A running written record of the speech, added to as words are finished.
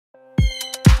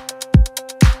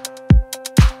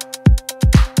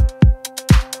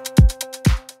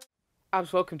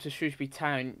Abs, welcome to Shrewsbury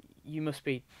Town. You must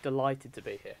be delighted to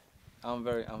be here. I'm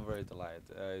very delighted.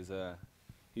 It's a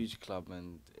huge club,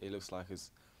 and it looks like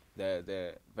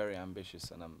they're very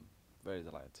ambitious, and I'm very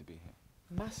delighted to be here.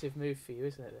 Massive move for you,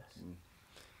 isn't it? This. Mm.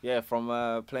 Yeah,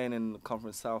 from playing in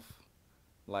Conference South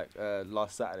like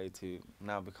last Saturday to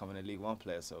now becoming a League One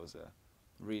player, so it was a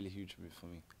really huge move for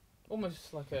me.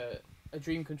 Almost like a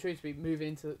dream come true to be moving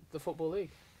into the Football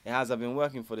League. It has. I've been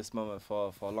working for this moment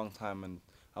for a long time, and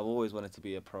I've always wanted to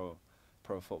be a pro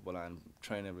footballer and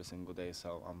train every single day.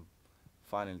 So I'm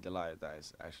finally delighted that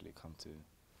it's actually come to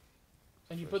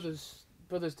And your fruition.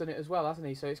 brother's done it as well, hasn't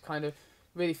he? So it's kind of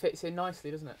really fits in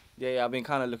nicely, doesn't it? Yeah, I've been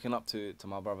kind of looking up to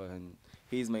my brother, and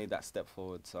he's made that step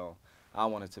forward. So I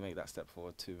wanted to make that step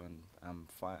forward too, and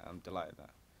I'm delighted that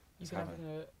it's You've been happening.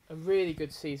 having a really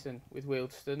good season with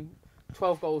Wealdstone.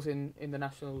 12 goals in the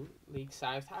National League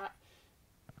South.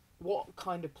 What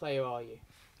kind of player are you?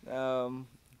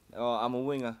 I'm a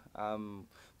winger. I've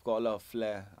got a lot of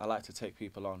flair. I like to take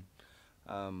people on.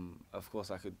 Of course,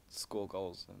 I could score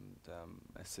goals and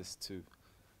assist too.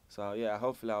 So yeah,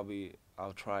 hopefully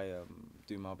I'll try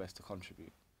do my best to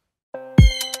contribute.